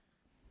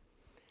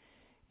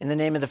In the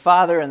name of the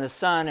Father, and the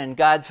Son, and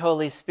God's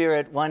Holy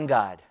Spirit, one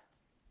God.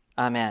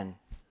 Amen.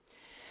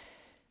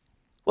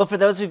 Well, for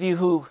those of you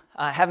who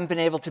haven't been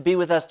able to be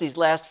with us these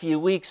last few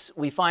weeks,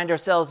 we find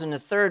ourselves in the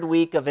third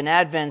week of an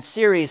Advent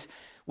series.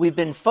 We've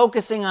been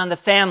focusing on the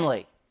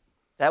family.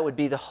 That would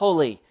be the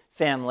Holy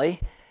Family.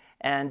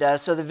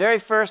 And so the very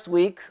first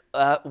week,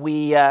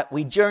 we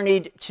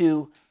journeyed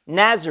to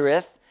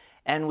Nazareth,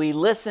 and we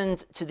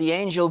listened to the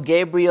angel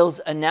Gabriel's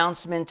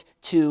announcement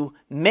to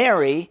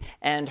Mary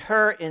and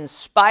her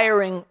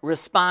inspiring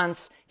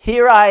response,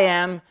 "Here I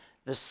am,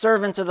 the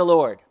servant of the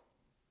Lord."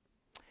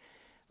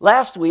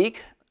 Last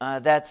week,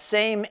 that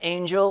same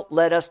angel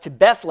led us to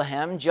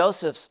Bethlehem,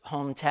 Joseph's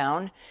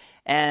hometown,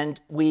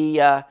 and we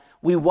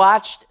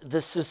watched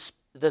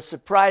the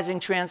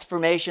surprising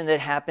transformation that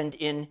happened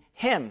in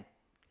him.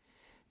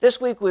 This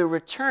week, we're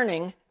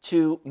returning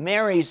to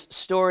Mary's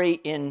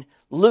story in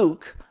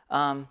Luke.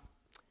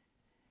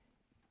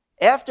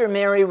 After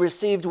Mary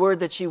received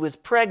word that she was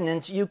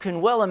pregnant, you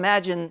can well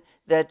imagine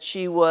that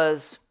she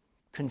was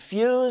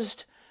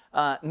confused,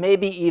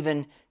 maybe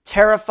even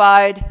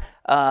terrified.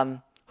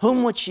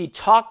 Whom would she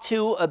talk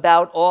to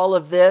about all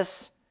of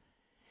this?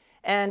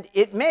 And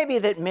it may be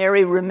that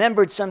Mary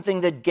remembered something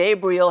that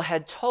Gabriel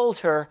had told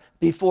her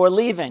before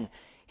leaving.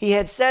 He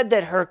had said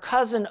that her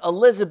cousin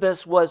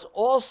Elizabeth was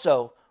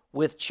also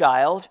with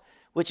child,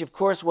 which of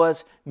course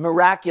was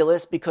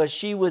miraculous because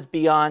she was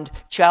beyond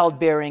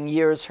childbearing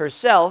years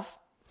herself.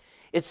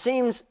 It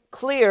seems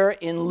clear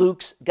in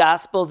Luke's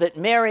gospel that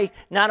Mary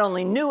not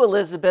only knew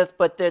Elizabeth,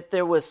 but that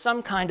there was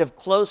some kind of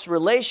close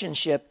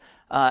relationship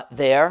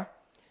there.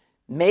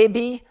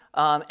 Maybe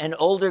an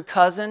older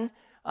cousin.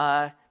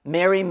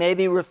 Mary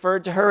maybe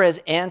referred to her as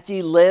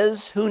Auntie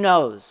Liz. Who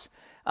knows?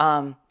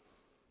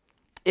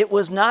 It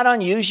was not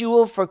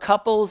unusual for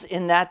couples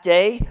in that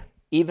day,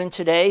 even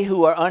today,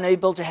 who are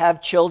unable to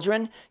have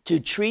children, to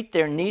treat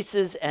their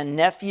nieces and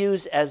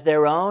nephews as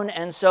their own.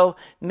 And so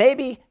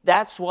maybe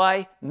that's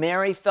why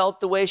Mary felt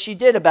the way she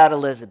did about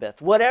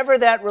Elizabeth. Whatever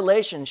that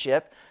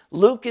relationship,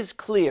 Luke is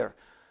clear.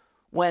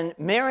 When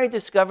Mary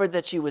discovered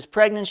that she was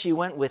pregnant, she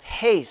went with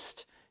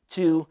haste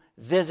to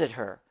visit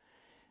her.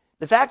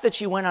 The fact that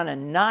she went on a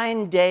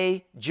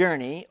 9-day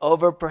journey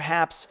over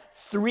perhaps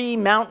 3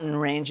 mountain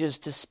ranges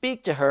to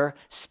speak to her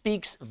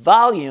speaks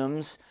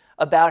volumes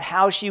about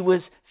how she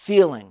was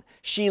feeling.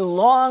 She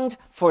longed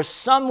for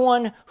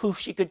someone who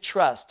she could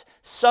trust,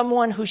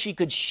 someone who she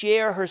could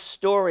share her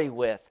story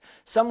with,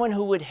 someone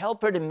who would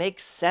help her to make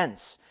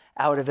sense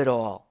out of it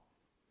all.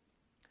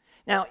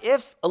 Now,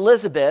 if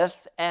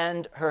Elizabeth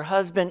and her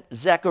husband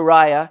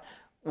Zechariah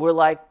were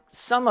like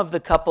some of the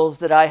couples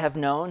that I have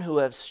known who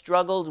have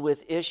struggled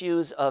with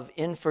issues of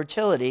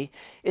infertility,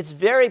 it's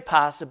very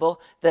possible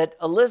that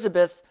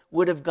Elizabeth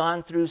would have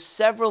gone through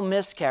several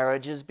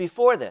miscarriages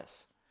before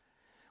this,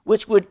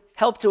 which would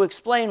help to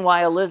explain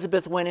why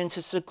Elizabeth went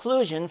into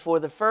seclusion for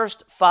the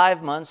first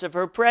 5 months of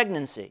her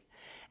pregnancy.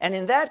 And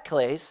in that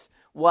case,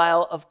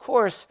 while, of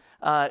course,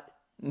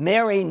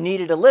 Mary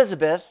needed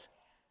Elizabeth,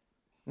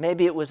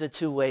 maybe it was a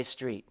two-way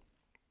street.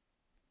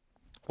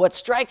 What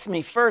strikes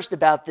me first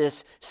about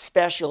this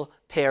special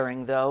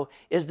pairing, though,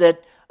 is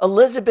that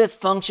Elizabeth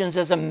functions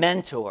as a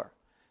mentor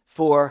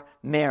for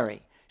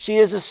Mary. She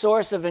is a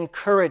source of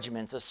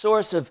encouragement, a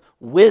source of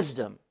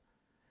wisdom.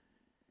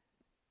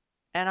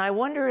 And I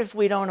wonder if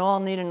we don't all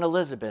need an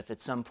Elizabeth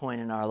at some point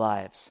in our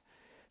lives.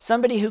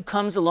 Somebody who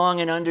comes along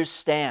and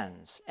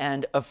understands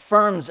and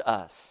affirms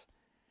us.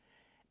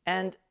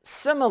 And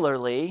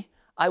similarly,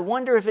 I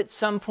wonder if at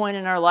some point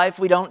in our life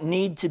we don't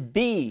need to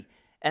be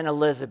an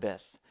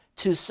Elizabeth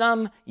to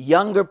some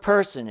younger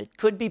person. It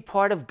could be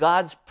part of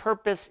God's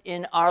purpose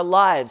in our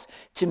lives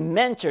to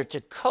mentor,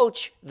 to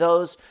coach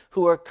those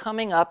who are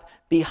coming up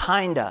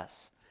behind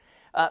us.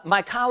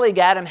 My colleague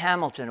Adam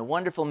Hamilton, a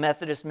wonderful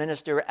Methodist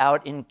minister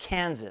out in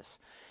Kansas,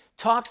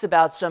 talks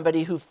about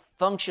somebody who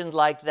functioned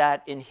like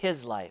that in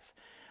his life.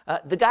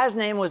 The guy's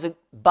name was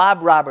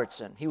Bob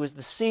Robertson. He was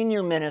the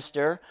senior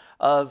minister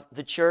of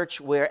the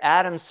church where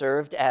Adam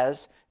served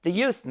as the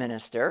youth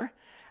minister.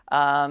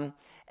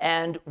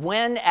 And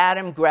when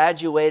Adam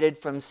graduated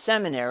from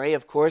seminary,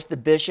 of course, the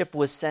bishop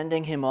was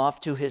sending him off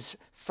to his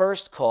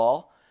first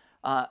call.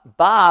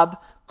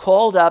 Bob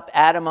called up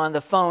Adam on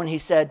the phone. He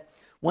said,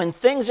 "When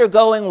things are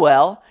going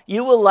well,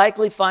 you will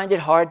likely find it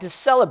hard to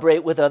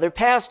celebrate with other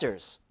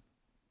pastors."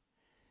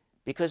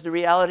 Because the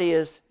reality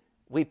is,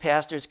 we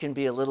pastors can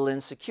be a little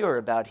insecure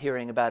about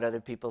hearing about other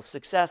people's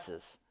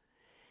successes.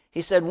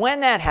 He said,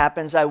 "When that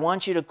happens, I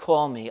want you to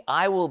call me.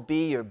 I will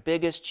be your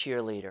biggest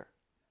cheerleader.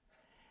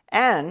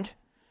 And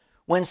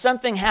when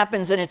something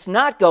happens and it's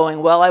not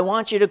going well, I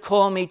want you to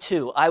call me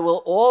too. I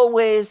will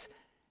always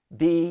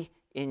be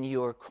in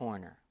your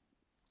corner."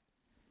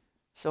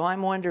 So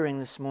I'm wondering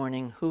this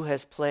morning, who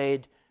has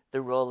played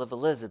the role of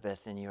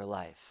Elizabeth in your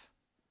life?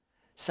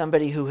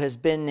 Somebody who has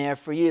been there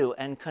for you.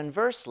 And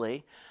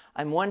conversely,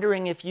 I'm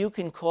wondering if you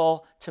can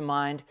call to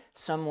mind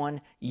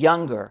someone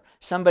younger,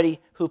 somebody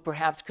who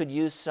perhaps could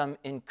use some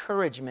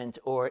encouragement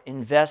or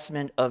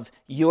investment of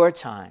your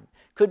time.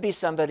 Could be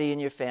somebody in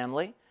your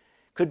family,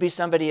 could be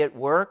somebody at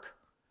work,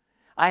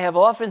 I have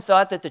often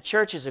thought that the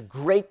church is a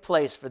great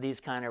place for these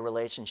kind of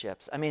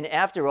relationships. I mean,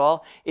 after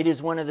all, it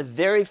is one of the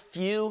very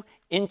few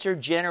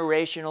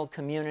intergenerational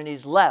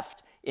communities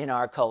left in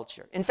our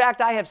culture. In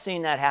fact, I have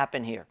seen that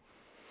happen here.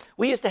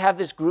 We used to have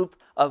this group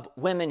of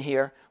women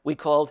here we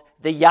called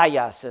the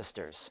Yaya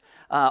Sisters.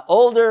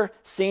 Older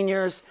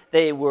seniors,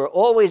 they were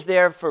always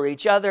there for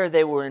each other.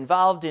 They were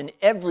involved in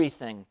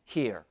everything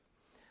here.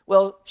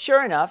 Well,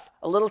 sure enough,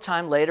 a little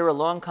time later,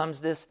 along comes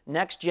this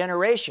next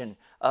generation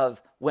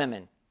of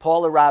women.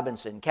 Paula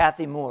Robinson,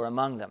 Kathy Moore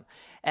among them.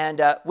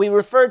 And we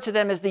referred to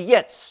them as the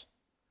Yits.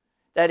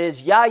 That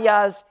is,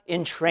 Yayas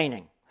in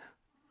training.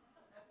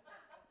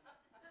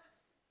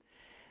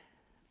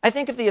 I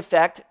think of the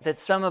effect that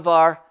some of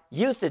our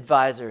youth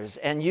advisors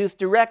and youth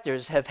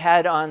directors have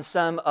had on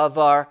some of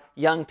our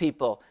young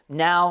people.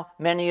 Now,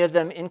 many of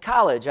them in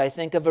college. I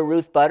think of a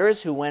Ruth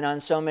Butters who went on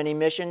so many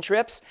mission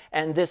trips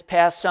and this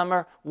past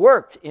summer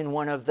worked in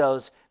one of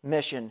those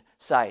mission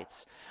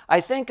sites. I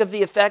think of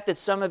the effect that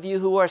some of you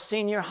who are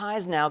senior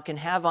highs now can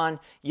have on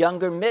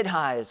younger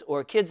mid-highs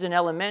or kids in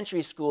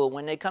elementary school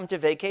when they come to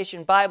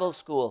Vacation Bible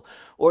School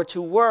or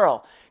to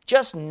Whirl.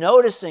 Just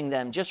noticing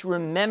them, just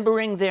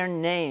remembering their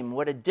name,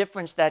 what a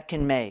difference that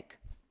can make.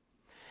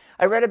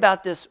 I read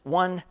about this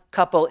one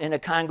couple in a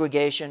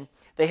congregation.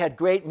 They had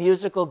great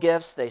musical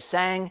gifts. They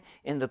sang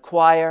in the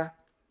choir.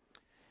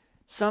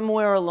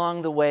 Somewhere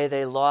along the way,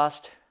 they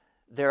lost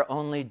their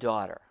only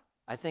daughter.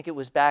 I think it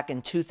was back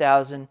in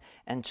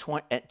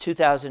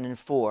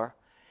 2004.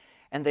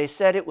 And they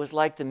said it was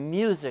like the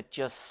music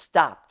just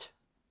stopped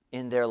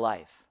in their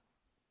life.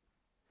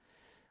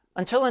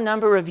 Until a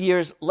number of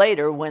years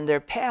later, when their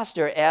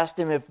pastor asked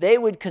them if they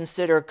would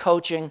consider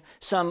coaching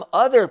some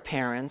other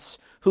parents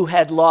who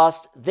had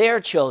lost their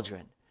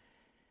children.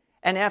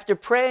 And after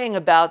praying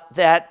about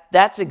that,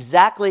 that's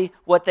exactly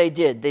what they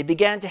did. They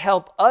began to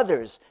help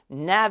others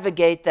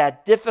navigate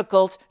that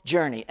difficult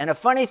journey. And a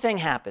funny thing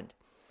happened.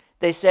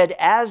 They said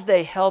as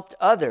they helped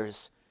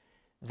others,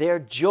 their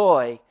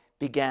joy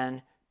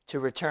began to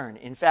return.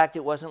 In fact,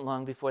 it wasn't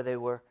long before they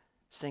were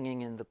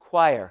singing in the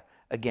choir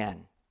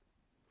again.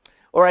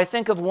 Or I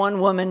think of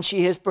one woman,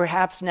 she is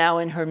perhaps now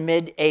in her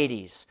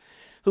mid-80s,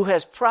 who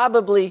has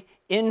probably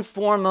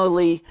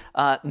informally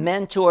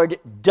mentored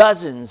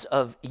dozens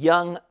of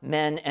young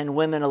men and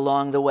women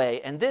along the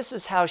way. And this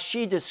is how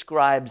she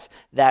describes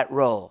that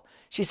role.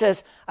 She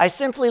says, I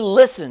simply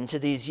listen to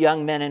these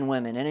young men and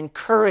women and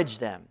encourage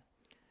them.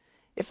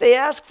 If they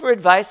ask for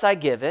advice, I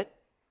give it,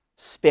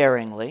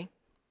 sparingly.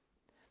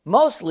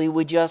 Mostly,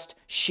 we just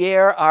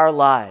share our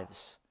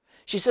lives.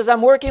 She says,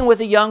 I'm working with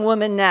a young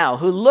woman now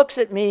who looks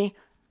at me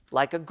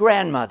like a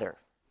grandmother.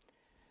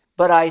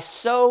 But I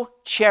so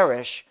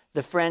cherish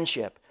the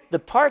friendship. The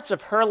parts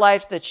of her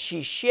life that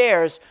she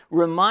shares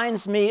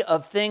reminds me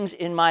of things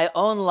in my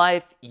own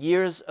life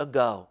years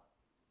ago.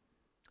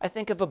 I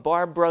think of a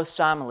Barb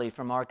Brosomily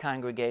from our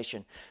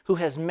congregation who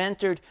has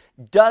mentored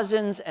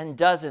dozens and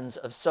dozens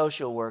of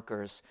social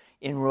workers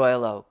in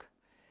Royal Oak.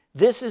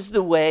 This is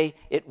the way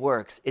it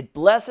works. It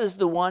blesses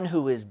the one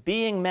who is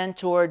being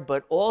mentored,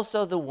 but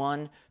also the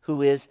one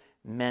who is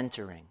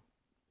mentoring.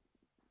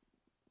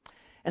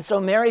 And so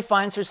Mary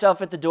finds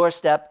herself at the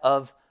doorstep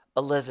of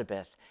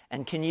Elizabeth.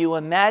 And can you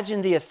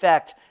imagine the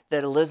effect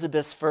that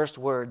Elizabeth's first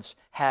words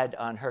had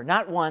on her?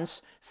 Not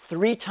once,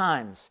 3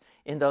 times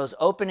in those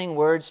opening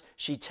words,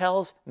 she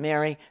tells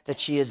Mary that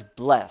she is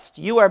blessed.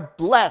 You are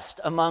blessed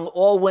among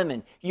all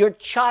women. Your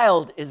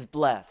child is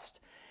blessed.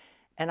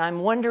 And I'm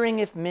wondering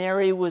if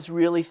Mary was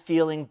really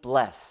feeling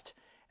blessed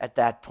at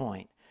that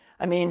point.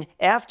 I mean,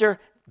 after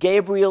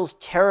Gabriel's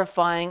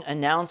terrifying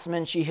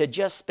announcement, she had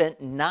just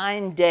spent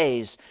 9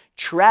 days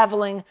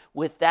traveling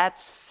with that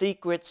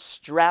secret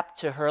strapped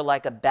to her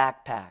like a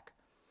backpack.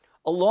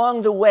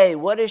 Along the way,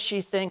 what is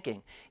she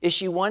thinking? Is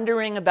she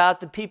wondering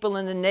about the people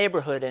in the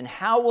neighborhood and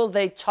how will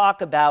they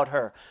talk about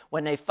her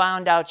when they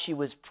found out she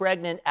was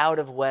pregnant out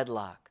of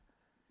wedlock?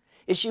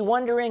 Is she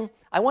wondering,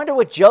 I wonder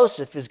what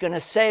Joseph is going to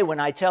say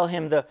when I tell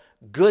him the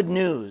good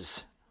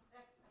news?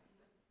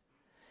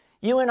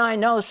 You and I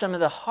know some of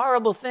the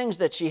horrible things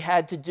that she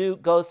had to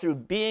go through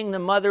being the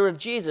mother of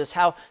Jesus,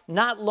 how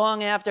not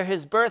long after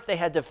his birth they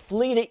had to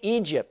flee to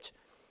Egypt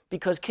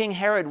because King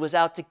Herod was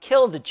out to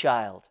kill the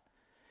child.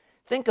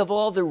 Think of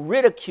all the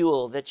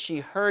ridicule that she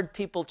heard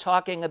people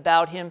talking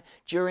about him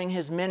during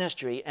his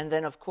ministry. And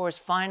then, of course,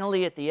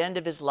 finally at the end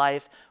of his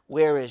life,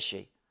 where is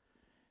she?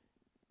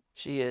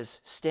 She is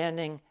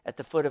standing at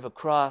the foot of a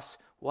cross,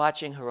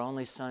 watching her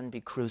only son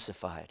be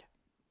crucified.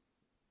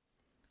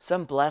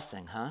 Some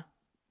blessing, huh?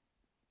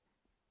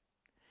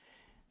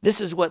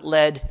 This is what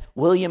led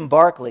William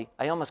Barclay,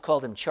 I almost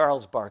called him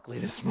Charles Barkley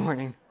this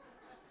morning.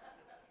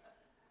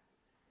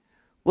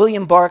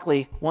 William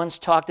Barclay once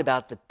talked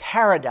about the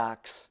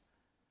paradox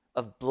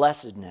of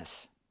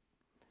blessedness.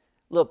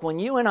 Look, when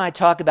you and I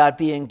talk about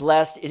being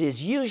blessed, it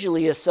is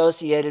usually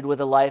associated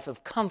with a life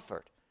of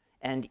comfort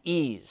and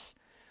ease.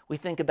 We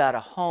think about a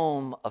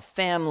home, a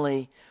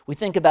family. We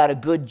think about a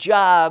good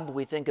job.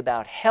 We think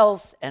about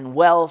health and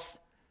wealth.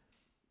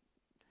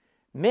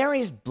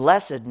 Mary's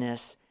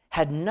blessedness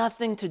had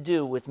nothing to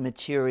do with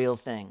material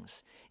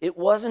things. It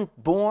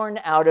wasn't born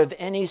out of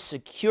any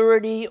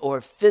security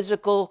or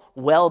physical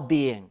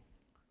well-being.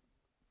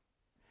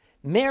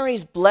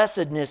 Mary's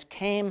blessedness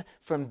came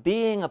from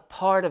being a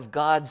part of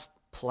God's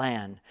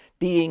plan,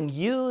 being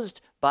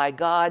used by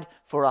God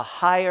for a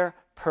higher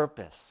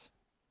purpose.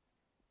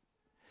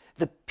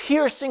 The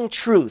piercing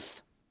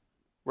truth,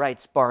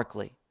 writes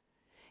Barclay,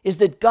 is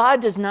that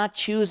God does not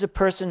choose a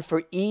person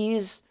for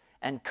ease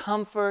and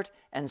comfort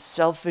and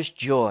selfish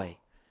joy,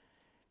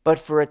 but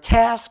for a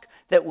task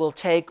that will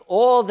take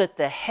all that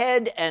the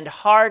head and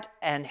heart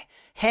and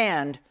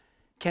hand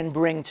can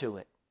bring to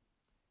it.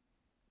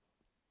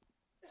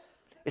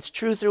 It's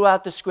true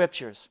throughout the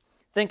scriptures.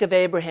 Think of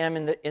Abraham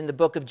in the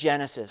book of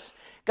Genesis.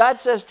 God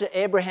says to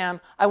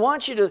Abraham, I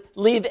want you to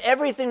leave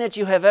everything that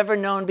you have ever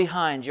known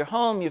behind, your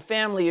home, your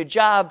family, your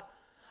job.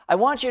 I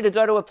want you to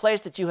go to a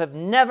place that you have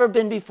never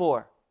been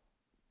before.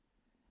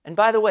 And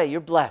by the way,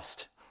 you're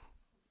blessed.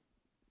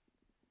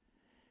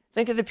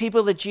 Think of the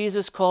people that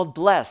Jesus called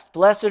blessed.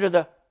 Blessed are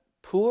the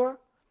poor.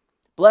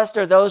 Blessed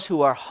are those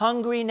who are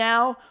hungry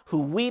now, who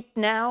weep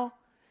now.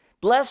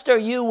 Blessed are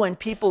you when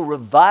people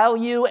revile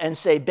you and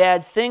say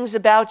bad things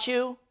about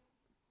you.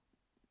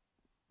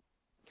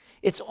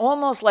 It's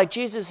almost like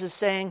Jesus is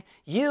saying,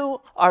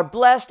 you are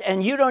blessed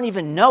and you don't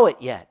even know it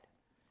yet.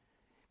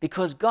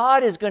 Because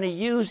God is going to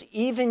use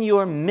even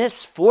your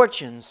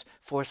misfortunes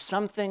for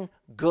something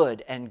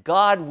good, and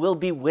God will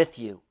be with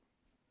you.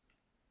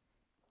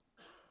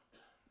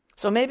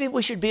 So maybe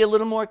we should be a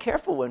little more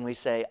careful when we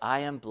say, I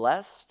am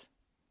blessed,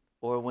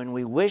 or when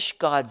we wish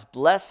God's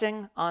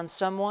blessing on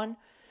someone.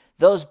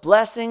 Those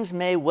blessings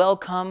may well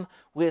come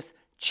with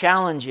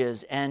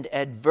challenges and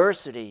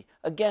adversity.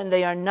 Again,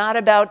 they are not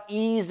about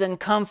ease and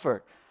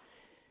comfort.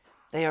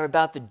 They are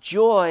about the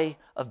joy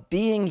of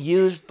being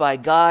used by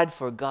God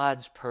for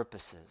God's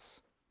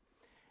purposes.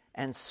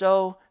 And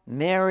so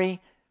Mary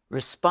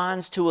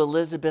responds to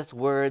Elizabeth's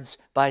words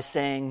by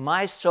saying,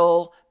 my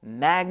soul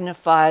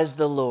magnifies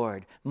the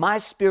Lord. My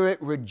spirit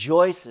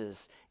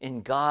rejoices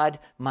in God,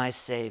 my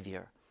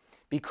Savior.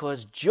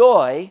 Because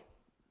joy,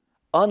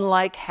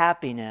 unlike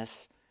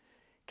happiness,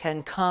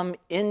 can come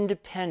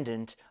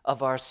independent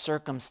of our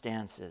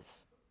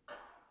circumstances.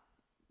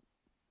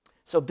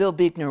 So Bill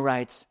Buechner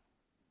writes,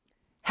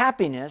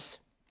 happiness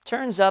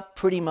turns up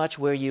pretty much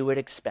where you would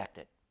expect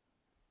it.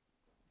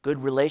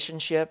 Good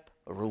relationship,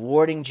 a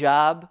rewarding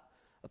job,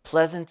 a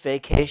pleasant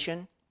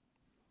vacation.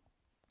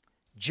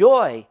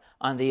 Joy,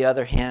 on the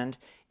other hand,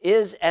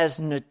 is as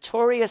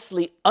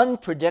notoriously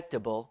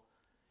unpredictable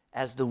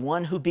as the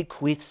one who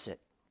bequeaths it.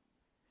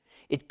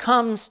 It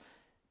comes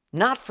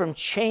not from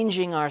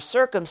changing our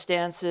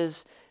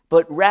circumstances,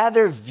 but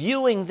rather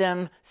viewing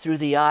them through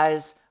the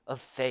eyes of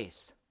faith.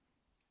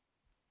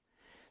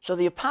 So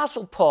the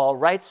Apostle Paul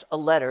writes a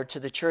letter to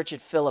the church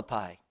at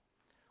Philippi.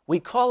 We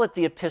call it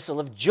the Epistle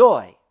of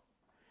Joy.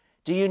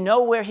 Do you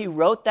know where he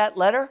wrote that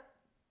letter?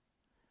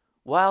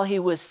 While he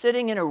was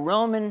sitting in a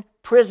Roman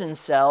prison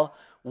cell,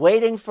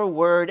 waiting for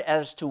word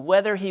as to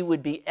whether he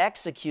would be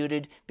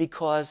executed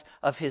because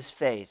of his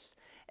faith.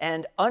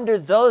 And under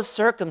those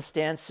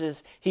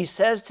circumstances, he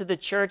says to the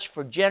church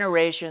for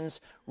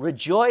generations,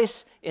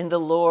 rejoice in the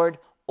Lord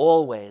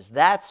always.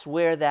 That's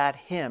where that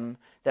hymn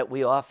that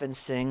we often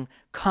sing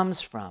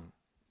comes from.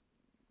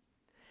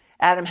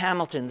 Adam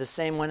Hamilton, the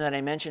same one that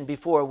I mentioned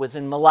before, was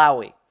in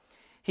Malawi.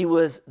 He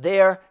was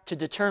there to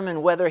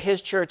determine whether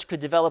his church could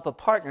develop a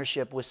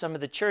partnership with some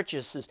of the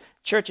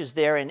churches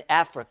there in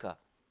Africa.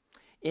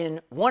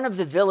 In one of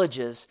the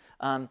villages,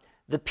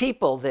 the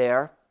people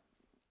there,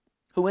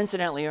 who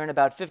incidentally earn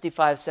about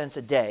 55 cents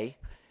a day,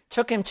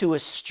 took him to a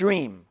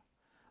stream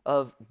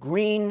of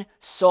green,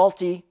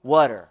 salty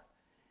water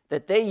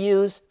that they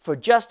use for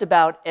just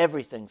about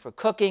everything, for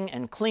cooking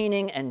and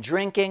cleaning and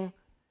drinking.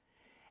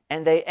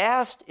 And they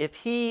asked if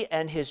he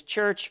and his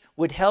church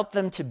would help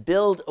them to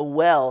build a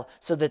well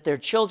so that their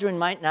children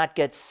might not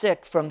get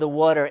sick from the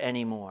water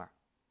anymore.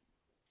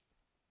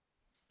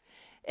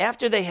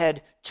 After they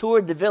had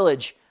toured the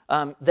village,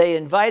 they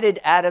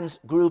invited Adam's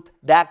group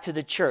back to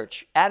the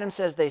church. Adam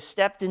says they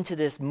stepped into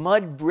this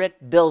mud brick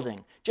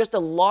building, just a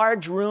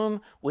large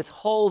room with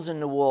holes in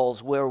the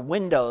walls where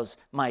windows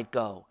might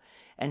go.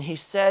 And he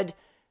said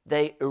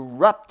they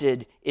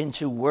erupted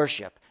into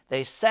worship.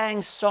 They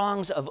sang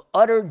songs of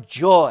utter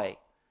joy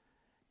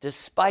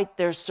despite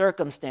their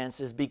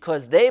circumstances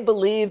because they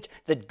believed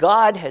that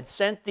God had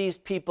sent these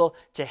people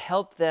to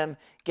help them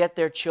get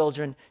their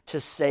children to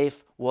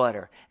safe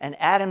water. And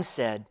Adam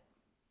said,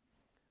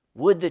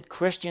 would that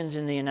Christians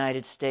in the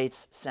United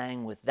States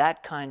sang with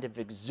that kind of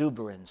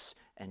exuberance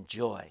and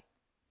joy.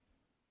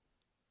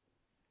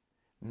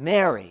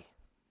 Mary,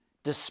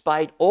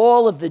 despite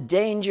all of the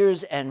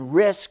dangers and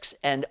risks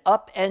and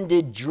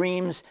upended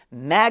dreams,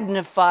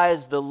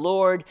 magnifies the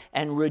Lord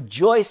and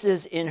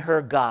rejoices in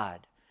her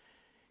God.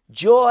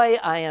 Joy,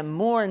 I am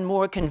more and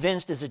more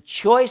convinced, is a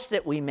choice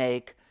that we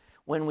make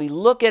when we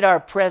look at our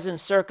present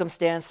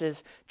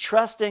circumstances,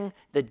 trusting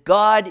that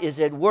God is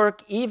at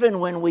work even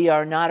when we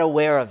are not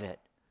aware of it.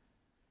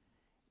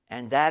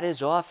 And that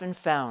is often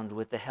found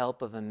with the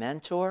help of a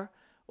mentor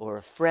or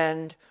a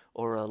friend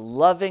or a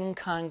loving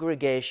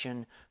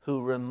congregation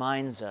who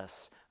reminds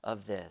us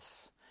of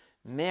this.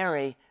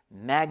 Mary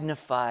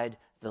magnified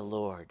the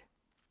Lord.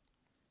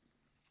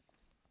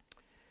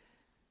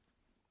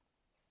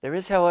 There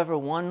is, however,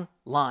 one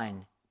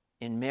line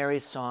in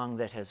Mary's song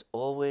that has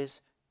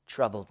always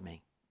troubled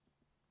me.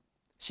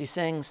 She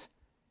sings,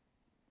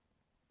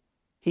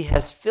 "He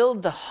has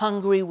filled the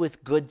hungry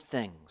with good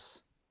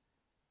things,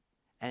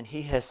 and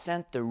he has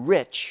sent the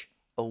rich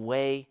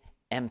away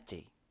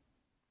empty."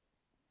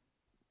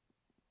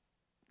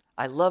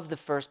 I love the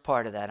first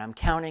part of that. I'm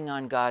counting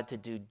on God to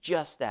do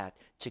just that,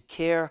 to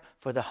care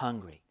for the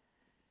hungry.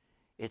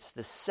 It's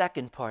the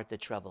second part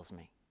that troubles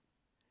me.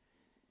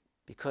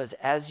 Because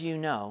as you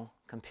know,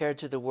 compared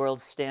to the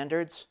world's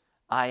standards,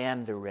 I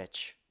am the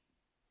rich.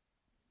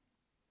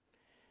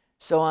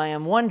 So I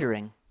am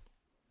wondering,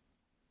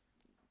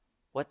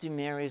 what do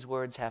Mary's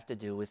words have to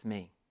do with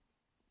me?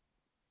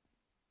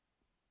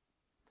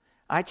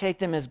 I take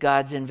them as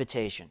God's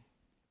invitation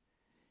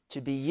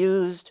to be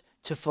used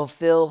to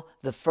fulfill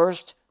the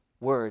first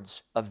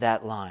words of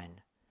that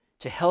line,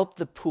 to help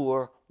the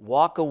poor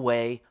walk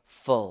away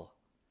full.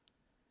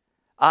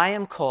 I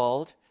am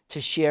called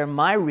to share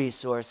my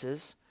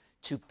resources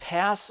to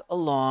pass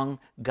along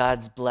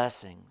God's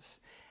blessings.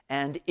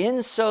 And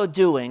in so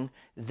doing,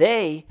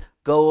 they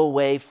go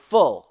away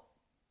full.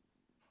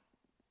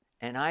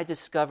 And I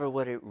discover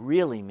what it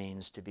really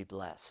means to be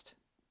blessed.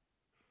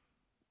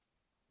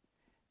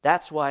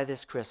 That's why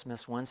this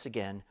Christmas, once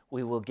again,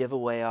 we will give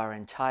away our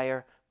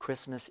entire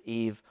Christmas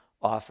Eve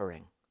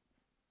offering.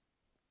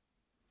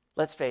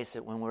 Let's face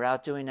it, when we're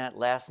out doing that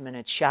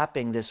last-minute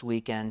shopping this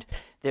weekend,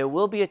 there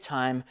will be a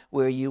time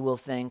where you will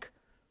think,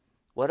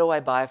 what do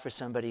I buy for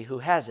somebody who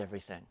has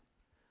everything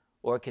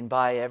or can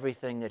buy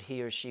everything that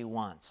he or she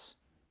wants?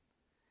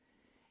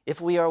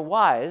 If we are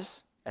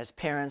wise, as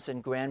parents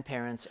and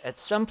grandparents, at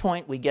some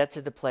point we get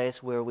to the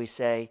place where we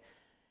say,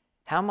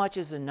 how much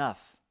is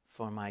enough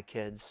for my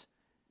kids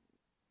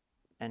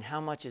and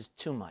how much is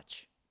too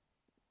much?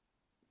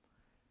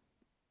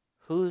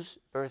 Whose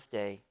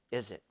birthday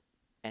is it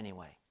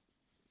anyway?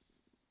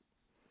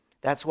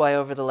 That's why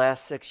over the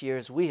last 6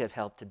 years we have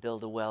helped to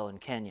build a well in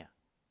Kenya.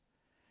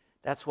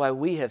 That's why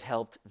we have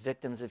helped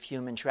victims of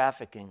human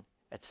trafficking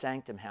at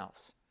Sanctum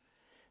House.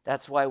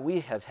 That's why we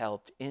have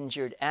helped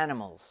injured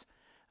animals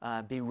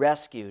be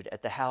rescued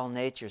at the Howell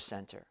Nature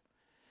Center.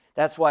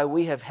 That's why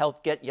we have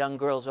helped get young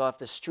girls off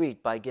the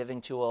street by giving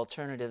to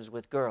Alternatives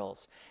with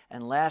Girls.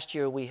 And last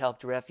year we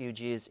helped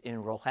refugees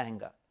in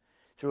Rohingya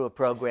through a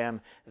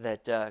program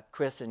that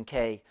Chris and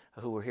Kay,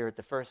 who were here at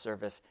the first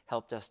service,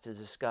 helped us to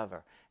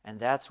discover. And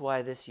that's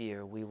why this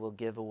year we will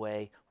give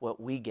away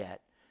what we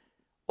get,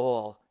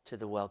 all to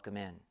the Welcome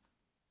Inn.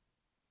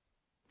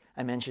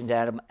 I mentioned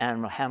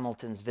Adam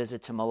Hamilton's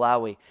visit to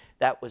Malawi.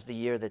 That was the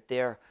year that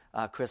their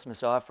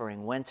Christmas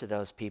offering went to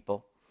those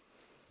people.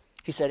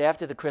 He said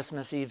after the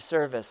Christmas Eve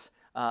service,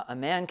 a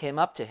man came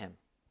up to him.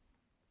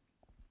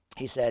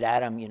 He said,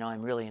 Adam,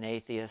 I'm really an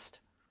atheist.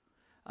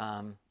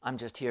 I'm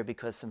just here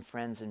because some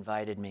friends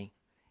invited me.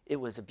 It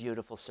was a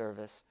beautiful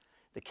service.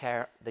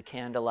 The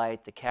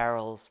candlelight, the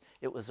carols,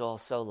 it was all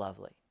so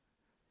lovely.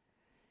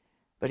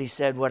 But he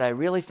said, what I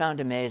really found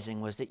amazing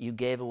was that you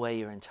gave away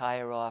your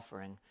entire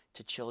offering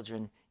to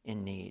children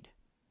in need.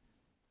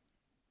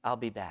 I'll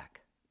be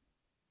back.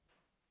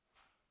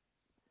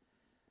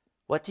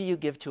 What do you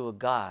give to a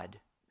God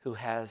who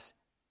has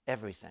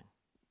everything?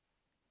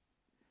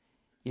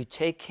 You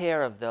take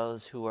care of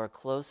those who are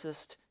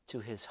closest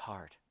to his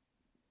heart.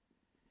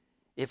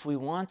 If we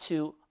want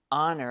to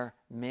honor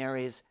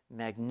Mary's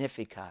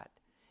Magnificat,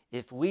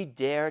 if we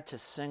dare to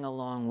sing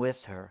along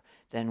with her,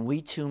 then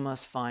we too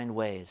must find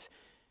ways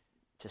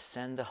to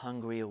send the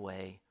hungry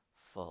away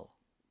full.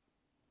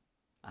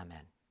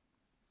 Amen.